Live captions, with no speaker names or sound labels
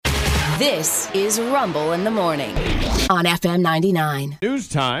This is Rumble in the Morning on FM 99. News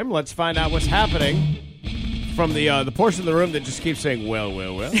time. Let's find out what's happening from the portion of the room that just keeps saying, well.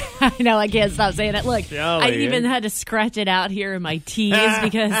 I know, I can't stop saying it. Look, Jolly, I even had to scratch it out here in my T's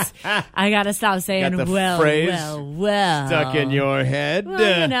because I got to stop saying, got the well. stuck in your head.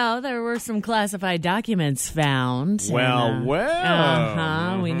 Well, there were some classified documents found.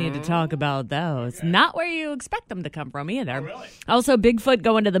 We need to talk about those. Not where you expect them to come from either. Oh, really? Also, Bigfoot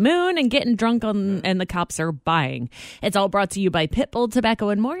going to the moon and getting drunk and the cops are buying. It's all brought to you by Pitbull Tobacco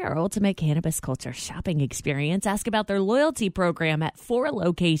and More, your ultimate cannabis culture shopping experience. Ask about their loyalty program at 4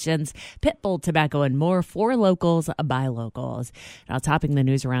 locations. Pitbull Tobacco and More, 4 locals, by locals. Now, topping the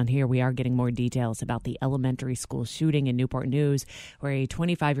news around here, we are getting more details about the elementary school shooting in Newport News, where a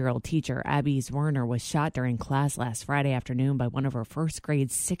 25-year-old teacher, Abby Werner, was shot during class last Friday afternoon by one of her first grade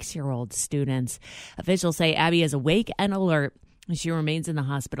 6-year-old students. Officials say Abby is awake and alert. She remains in the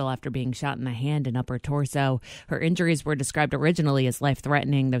hospital after being shot in the hand and upper torso. Her injuries were described originally as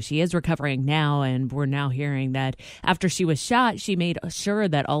life-threatening, though she is recovering now, and we're now hearing that after she was shot, she made sure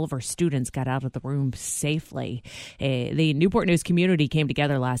that all of her students got out of the room safely. The Newport News community came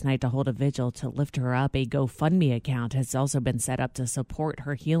together last night to hold a vigil to lift her up. A GoFundMe account has also been set up to support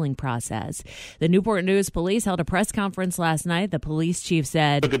her healing process. The Newport News police held a press conference last night. The police chief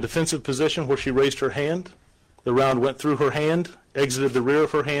said, "Took a defensive position where she raised her hand. The round went through her hand, exited the rear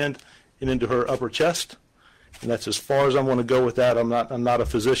of her hand, and into her upper chest. And that's as far as I'm going to go with that. I'm not a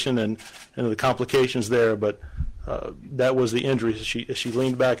physician, and the complications there, but that was the injury as she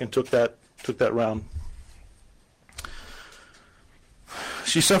leaned back and took that round.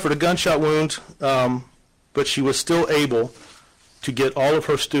 She suffered a gunshot wound, but she was still able to get all of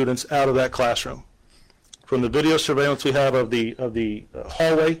her students out of that classroom. From the video surveillance we have of the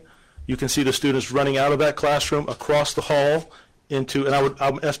hallway, you can see the students running out of that classroom across the hall into, and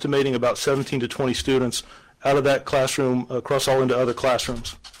I'm estimating about 17 to 20 students out of that classroom across all into other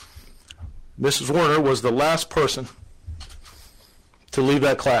classrooms. Mrs. Werner was the last person to leave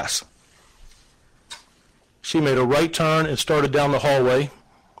that class. She made a right turn and started down the hallway,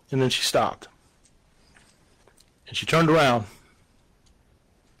 and then she stopped. And she turned around.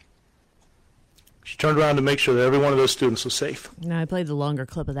 She turned around to make sure that every one of those students was safe. No, I played the longer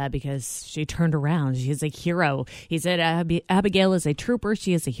clip of that because she turned around. She's a hero. He said, Abigail is a trooper.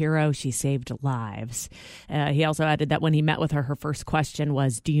 She is a hero. She saved lives. He also added that when he met with her, her first question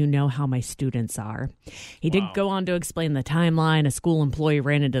was, do you know how my students are? He did go on to explain the timeline. A school employee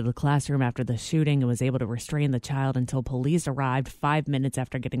ran into the classroom after the shooting and was able to restrain the child until police arrived 5 minutes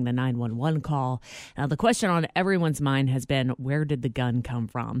after getting the 911 call. Now, the question on everyone's mind has been, where did the gun come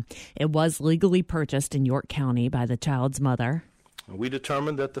from? It was legally purchased in York County by the child's mother. We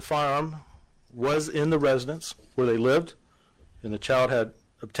determined that the firearm was in the residence where they lived, and the child had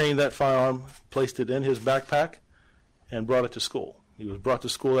obtained that firearm, placed it in his backpack, and brought it to school. He was brought to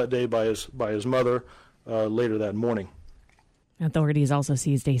school that day by his mother later that morning. Authorities also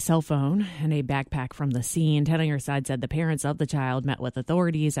seized a cell phone and a backpack from the scene. Ted on Your Side said the parents of the child met with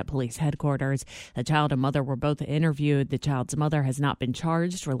authorities at police headquarters. The child and mother were both interviewed. The child's mother has not been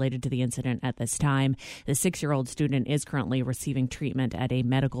charged related to the incident at this time. The 6-year-old student is currently receiving treatment at a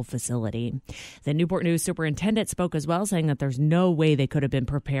medical facility. The Newport News superintendent spoke as well, saying that there's no way they could have been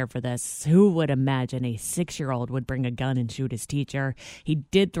prepared for this. Who would imagine a 6-year-old would bring a gun and shoot his teacher? He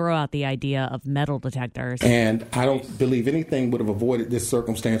did throw out the idea of metal detectors. And I don't believe anything would have avoided this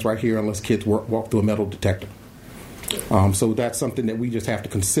circumstance right here unless kids walk through a metal detector. So that's something that we just have to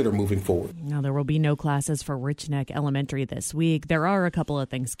consider moving forward. Now, there will be no classes for Rich Neck Elementary this week. There are a couple of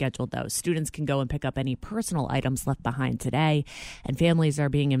things scheduled, though. Students can go and pick up any personal items left behind today, and families are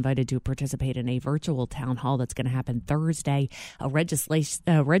being invited to participate in a virtual town hall that's going to happen Thursday. A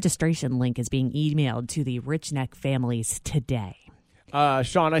registration link is being emailed to the Rich Neck families today.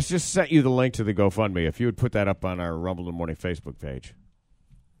 Sean, I just sent you the link to the GoFundMe. If you would put that up on our Rumble in the Morning Facebook page.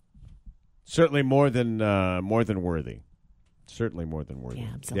 Certainly more than worthy. Certainly more than worthy. Yeah,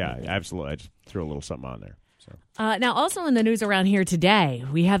 absolutely. Yeah, absolutely. I just threw a little something on there. So. Now, also in the news around here today,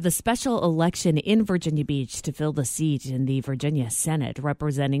 we have the special election in Virginia Beach to fill the seat in the Virginia Senate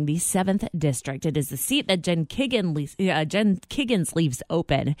representing the 7th District. It is the seat that Jen Kiggins leaves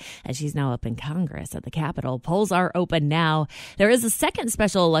open, as she's now up in Congress at the Capitol. Polls are open now. There is a second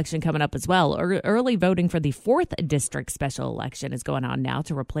special election coming up as well. Early voting for the 4th District special election is going on now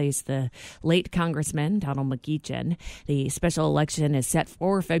to replace the late Congressman Donald McEachin. The special election is set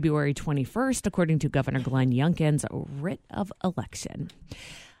for February 21st, according to Governor Glenn Youngkin's writ of election.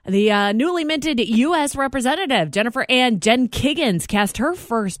 The newly minted U.S. Representative Jennifer Ann Jen Kiggins cast her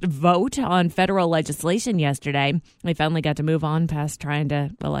first vote on federal legislation yesterday. They finally got to move on past trying to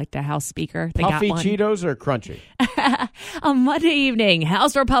elect a House Speaker. They Puffy got one. Cheetos or crunchy? On Monday evening,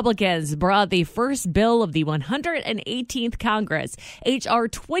 House Republicans brought the first bill of the 118th Congress, H.R.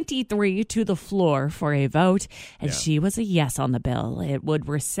 23, to the floor for a vote, and she was a yes on the bill. It would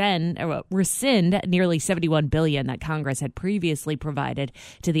rescind nearly $71 billion that Congress had previously provided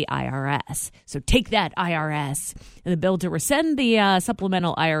to the IRS. So take that, IRS. The bill to rescind the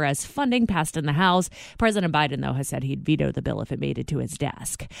supplemental IRS funding passed in the House. President Biden, though, has said he'd veto the bill if it made it to his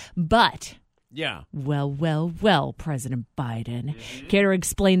desk. But Yeah. Well, President Biden. Care to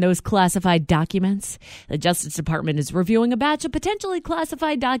explain those classified documents? The Justice Department is reviewing a batch of potentially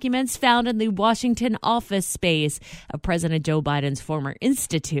classified documents found in the Washington office space of President Joe Biden's former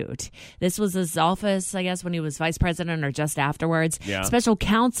institute. This was his office, I guess, when he was vice president or just afterwards. Yeah. Special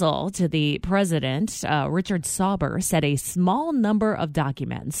counsel to the president, Richard Sauber, said a small number of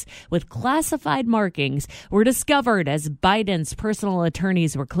documents with classified markings were discovered as Biden's personal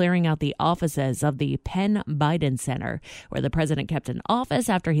attorneys were clearing out the offices of the Penn Biden Center, where the president kept an office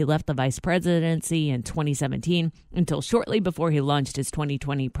after he left the vice presidency in 2017 until shortly before he launched his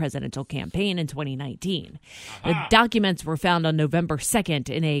 2020 presidential campaign in 2019. The documents were found on November 2nd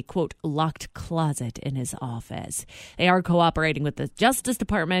in a, quote, locked closet in his office. They are cooperating with the Justice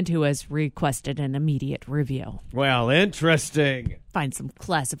Department, who has requested an immediate review. Well, interesting. Find some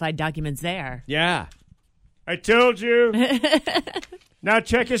classified documents there. Yeah. I told you. Now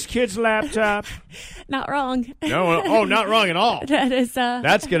check his kid's laptop. Not wrong. No, not wrong at all. That is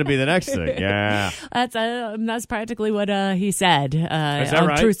That's going to be the next thing. Yeah. That's practically what he said Is that on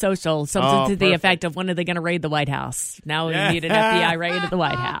right? Truth Social. Something to the perfect. effect of, when are they going to raid the White House? Now we need an FBI raid of the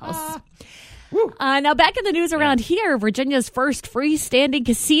White House. Now back in the news around here, Virginia's first freestanding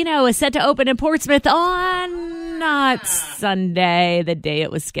casino is set to open in Portsmouth on not Sunday, the day it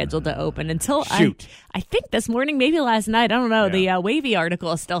was scheduled to open, until Shoot. I think this morning, maybe last night. I don't know. Yeah. The Wavy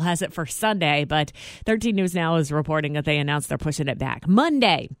article still has it for Sunday, but 13 News Now is reporting that they announced they're pushing it back.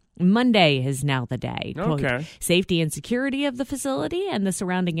 Monday is now the day. Quote, Okay. safety and security of the facility and the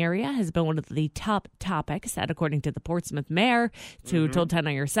surrounding area has been one of the top topics, that according to the Portsmouth mayor, who told 10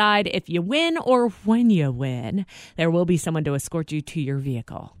 on Your Side, if you win or when you win, there will be someone to escort you to your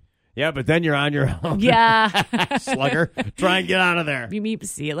vehicle. Yeah, but then you're on your own. Yeah. Slugger. Try and get out of there.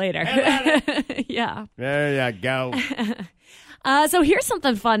 See you later. Yeah. There you go. So here's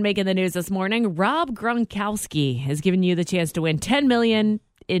something fun making the news this morning. Rob Gronkowski has given you the chance to win $10 million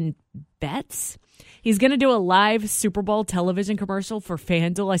in bets. He's going to do a live Super Bowl television commercial for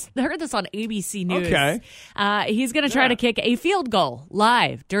FanDuel. I heard this on ABC News. Okay. He's going to try to kick a field goal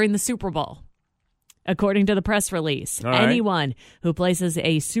live during the Super Bowl. According to the press release, All right. anyone who places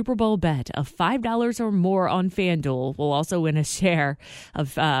a Super Bowl bet of $5 or more on FanDuel will also win a share of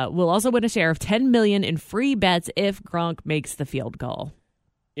 $10 million in free bets if Gronk makes the field goal.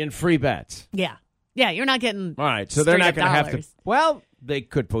 In free bets. Yeah, you're not getting. All right, so they're not straight up going to have to. dollars. Well, they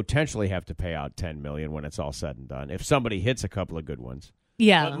could potentially have to pay out $10 million when it's all said and done if somebody hits a couple of good ones.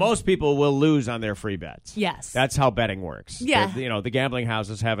 Yeah, But most people will lose on their free bets. yes, That's how betting works. Yeah. The gambling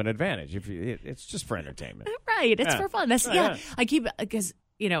houses have an advantage. It's just for entertainment. right. It's Yeah. for fun. That's Yeah. I keep because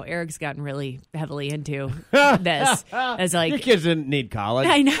Eric's gotten really heavily into this. It's Your like kids didn't need college.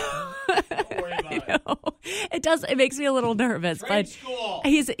 I know. I know. It does. It makes me a little nervous, but school.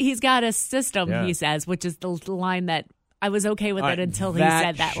 he's got a system. Yeah. He says, which is the line that I was okay with All it right, until he that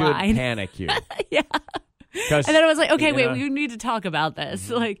said that should line. panic you. Yeah. 'Cause, And then I was like, okay, you wait, know, we need to talk about this.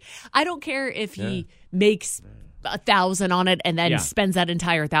 Like, I don't care if he makes 1,000 on it and then Yeah. spends that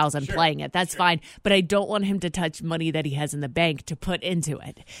entire 1,000 playing it. That's fine. But I don't want him to touch money that he has in the bank to put into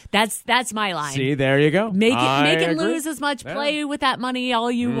it. That's my line. See, there you go. Make him agree. lose as much. Play with that money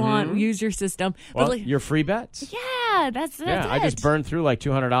all you want. Use your system. Well, but like, your free bets. yeah, that's Yeah, it. I just burned through like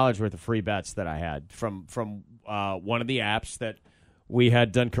 $200 worth of free bets that I had from one of the apps that we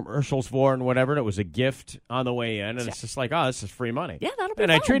had done commercials for and whatever. And it was a gift on the way in, and it's just like, oh, this is free money. Yeah, that'll be And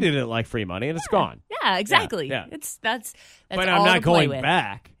I fun. treated it like free money, and it's gone. Yeah, exactly. Yeah. That's But all I'm not to play going with.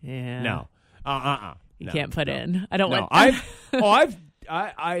 back. Yeah. No. You No, can't put no. in. I don't No, want.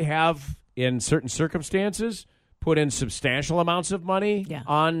 I have in certain circumstances put in substantial amounts of money Yeah.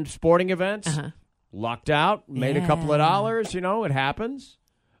 on sporting events. Lucked out, made a couple of Yeah. dollars. It happens.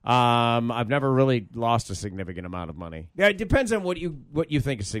 I've never really lost a significant amount of money. Yeah, it depends on what you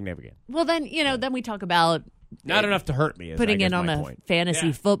think is significant. Well, then then we talk about Not enough to hurt me. Is, putting I guess, in on my a point. fantasy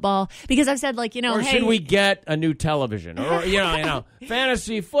Yeah. football, because I've said, like, Or hey, should we get a new television, or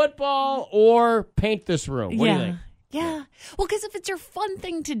fantasy football, or paint this room? What do you think? Yeah. Well, because if it's your fun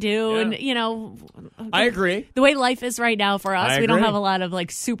thing to do, Yeah. and, you know, I agree. the way life is right now for us, I we don't agree. have a lot of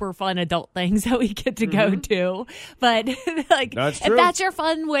like super fun adult things that we get to go to. But like, That's if true. that's your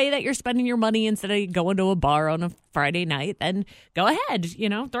fun way that you're spending your money instead of going to a bar on a Friday night, then go ahead. You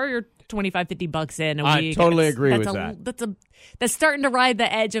know, throw your $25-$50 in a I week. totally It's- agree that's with a, that. That's starting to ride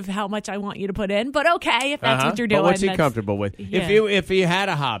the edge of how much I want you to put in. But okay, if that's what you're doing. But what's he that's- comfortable with? Yeah. If he had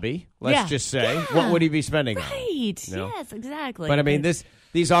a hobby, let's Yeah. just say, Yeah. what would he be spending on? Right. No. Yes, exactly. But I mean,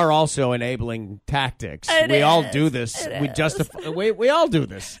 these are also enabling tactics. It We all is. do this. It We is. justify. We all do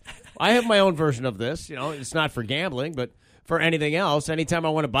this. I have my own version of this. You know, it's not for gambling, but for anything else. Anytime I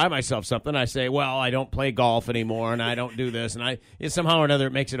want to buy myself something, I say, "Well, I don't play golf anymore, and I don't do this," and somehow or another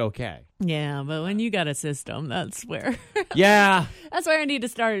it makes it okay. Yeah, but when you got a system, that's where Yeah. that's where I need to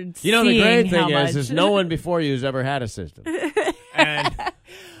start. You know, the great seeing how thing much. is no one before you has ever had a system. And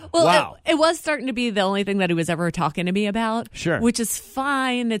Well, wow. it was starting to be the only thing that he was ever talking to me about. Sure. Which is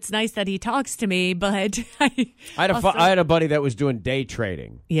fine. It's nice that he talks to me, but I had a buddy that was doing day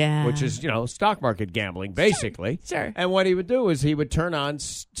trading. Yeah. Which is, stock market gambling, basically. Sure. And what he would do is he would turn on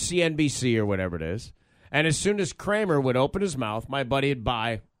CNBC or whatever it is, and as soon as Kramer would open his mouth, my buddy would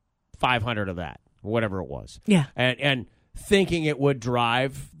buy 500 of that, whatever it was. Yeah. And thinking it would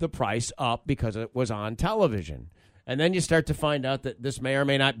drive the price up because it was on television. And then you start to find out that this may or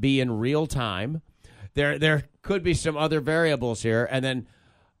may not be in real time. There could be some other variables here, and then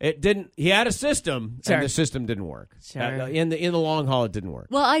it didn't. He had a system, Sure. and the system didn't work. Sure. In the long haul, it didn't work.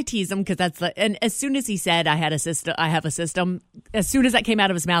 well, I tease him because and as soon as he said I have a system, as soon as that came out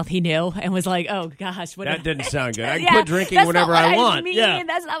of his mouth, he knew and was like, oh gosh, what That didn't sound good. I can Yeah, quit drinking that's whenever not what I want. Mean. Yeah,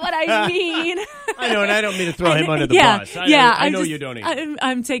 That's not what I mean. I know, and I don't mean to throw him under the yeah, bus. yeah, I know just- you don't either.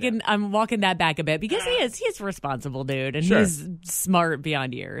 I'm walking that back a bit because he's a responsible dude and Sure. he's smart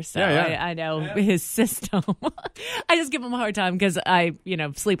beyond years. So Yeah. I know his system. I just give him a hard time because I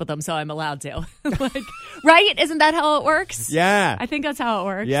sleep with him, so I'm allowed to. Like, right? Isn't that how it works? Yeah. I think that's how it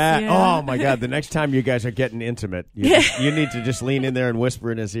works. Yeah. Oh my God! The next time you guys are getting intimate, you need to just lean in there and whisper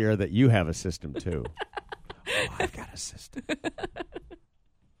in his ear that you have a system too. Oh, I've got a system.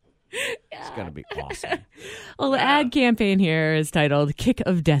 It's gonna be awesome. Well, the ad campaign here is titled "Kick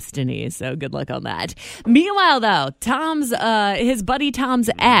of Destiny," so good luck on that. Meanwhile, though, his buddy Tom's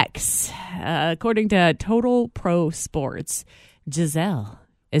ex, according to Total Pro Sports, Giselle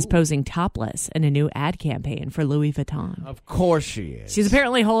is posing topless in a new ad campaign for Louis Vuitton. Of course she is. She's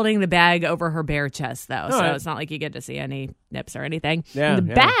apparently holding the bag over her bare chest, though, so right. it's not like you get to see any nips or anything. Yeah, And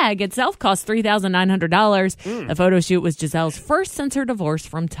the yeah. bag itself cost $3,900. The photo shoot was Giselle's first since her divorce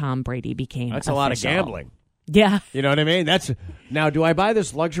from Tom Brady became That's a lot of official. gambling. Yeah. You know what I mean? Now, do I buy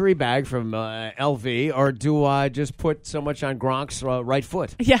this luxury bag from LV or do I just put so much on Gronk's right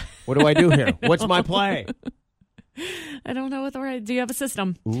foot? Yeah. What do I do here? What's my play? I don't know what the right. Do you have a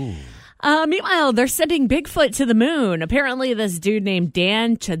system? Ooh. Meanwhile, they're sending Bigfoot to the moon. Apparently, this dude named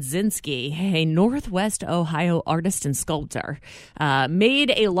Dan Chudzinski, a Northwest Ohio artist and sculptor,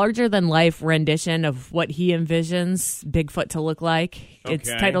 made a larger-than-life rendition of what he envisions Bigfoot to look like. It's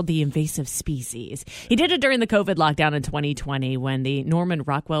Okay. titled The Invasive Species. He did it during the COVID lockdown in 2020 when the Norman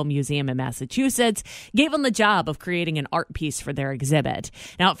Rockwell Museum in Massachusetts gave him the job of creating an art piece for their exhibit.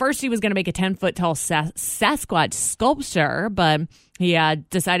 Now, at first, he was going to make a 10-foot-tall Sasquatch sculpture, but he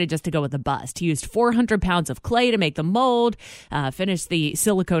decided just to go with the bust. He used 400 pounds of clay to make the mold, finished the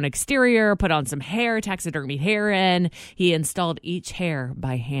silicone exterior, put on some hair, taxidermied hair in. He installed each hair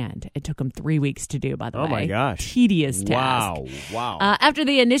by hand. It took him 3 weeks to do, by the way. Oh, my gosh. Tedious task. Wow. After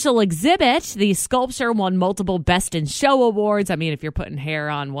the initial exhibit, the sculpture won multiple Best in Show awards. I mean, if you're putting hair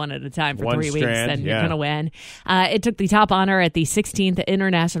on one at a time for One 3 weeks, strand, then you're yeah. going to win. It took the top honor at the 16th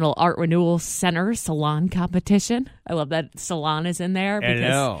International Art Renewal Center Salon Competition. I love that salon is in there I because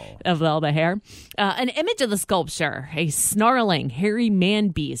know. of all the hair. An image of the sculpture, a snarling, hairy man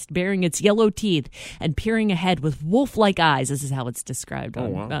beast bearing its yellow teeth and peering ahead with wolf-like eyes. This is how it's described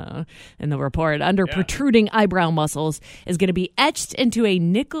in the report. Under protruding eyebrow muscles is going to be etched into a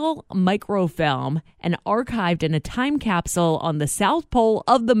nickel microfilm and archived in a time capsule on the south pole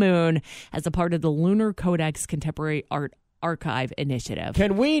of the moon as a part of the Lunar Codex Contemporary Art Archive Initiative.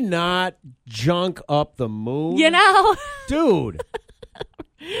 Can we not junk up the moon? You know? Dude.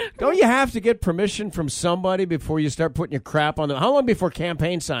 Don't you have to get permission from somebody before you start putting your crap on the... How long before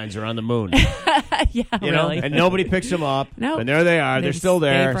campaign signs are on the moon? Yeah, You know? really. And nobody picks them up. Nope. And there they are. They're They still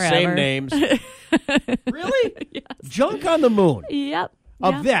there. stay Same forever. names. Really? Yes. Junk on the moon. Yep.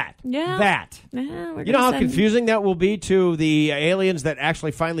 Of Yep. that. Yeah. That. Yeah, we're You know how gonna send- confusing that will be to the aliens that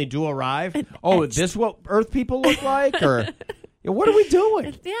actually finally do arrive? Oh, is this what Earth people look like? Or, What are we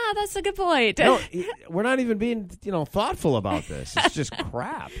doing? Yeah, that's a good point. No, we're not even being, thoughtful about this. It's just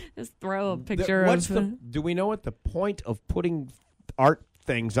crap. Just throw a picture of... Do we know what the point of putting art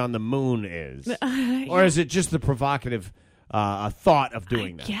things on the moon is? Or is it just the provocative thought of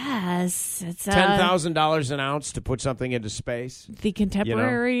doing that? Yes. It's $10,000 an ounce to put something into space? The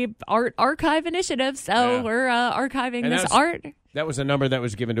Contemporary Art Archive Initiative. So we're archiving this art. That was a number that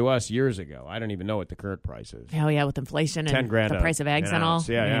was given to us years ago. I don't even know what the current price is. Oh yeah, with inflation and $10,000 the price of eggs and all.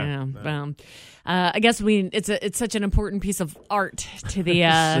 Yeah. I guess it's such an important piece of art to the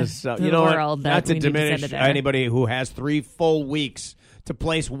world. Not to diminish anybody who has 3 full weeks to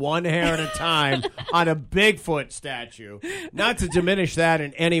place one hair at a time on a Bigfoot statue. Not to diminish that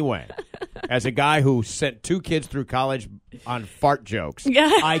in any way. As a guy who sent 2 kids through college on fart jokes,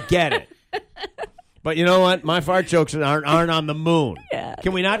 I get it. But you know what? My fart jokes aren't on the moon. Yeah,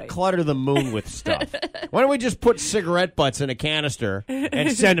 can we not clutter the moon with stuff? Why don't we just put cigarette butts in a canister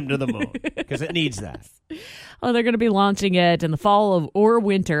and send them to the moon? Because it needs that. Well, they're going to be launching it in the fall or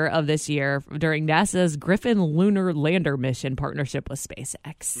winter of this year during NASA's Griffin Lunar Lander mission partnership with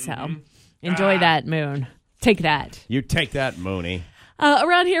SpaceX. So enjoy that, moon. Take that. You take that, Mooney.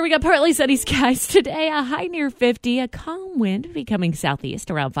 Around here, we got partly sunny skies today, a high near 50, a calm wind becoming southeast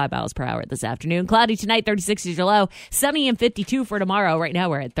around 5 miles per hour this afternoon. Cloudy tonight, 36 is your low, sunny and 52 for tomorrow. Right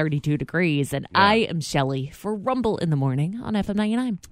now, we're at 32 degrees, and I am Shelley for Rumble in the Morning on FM 99.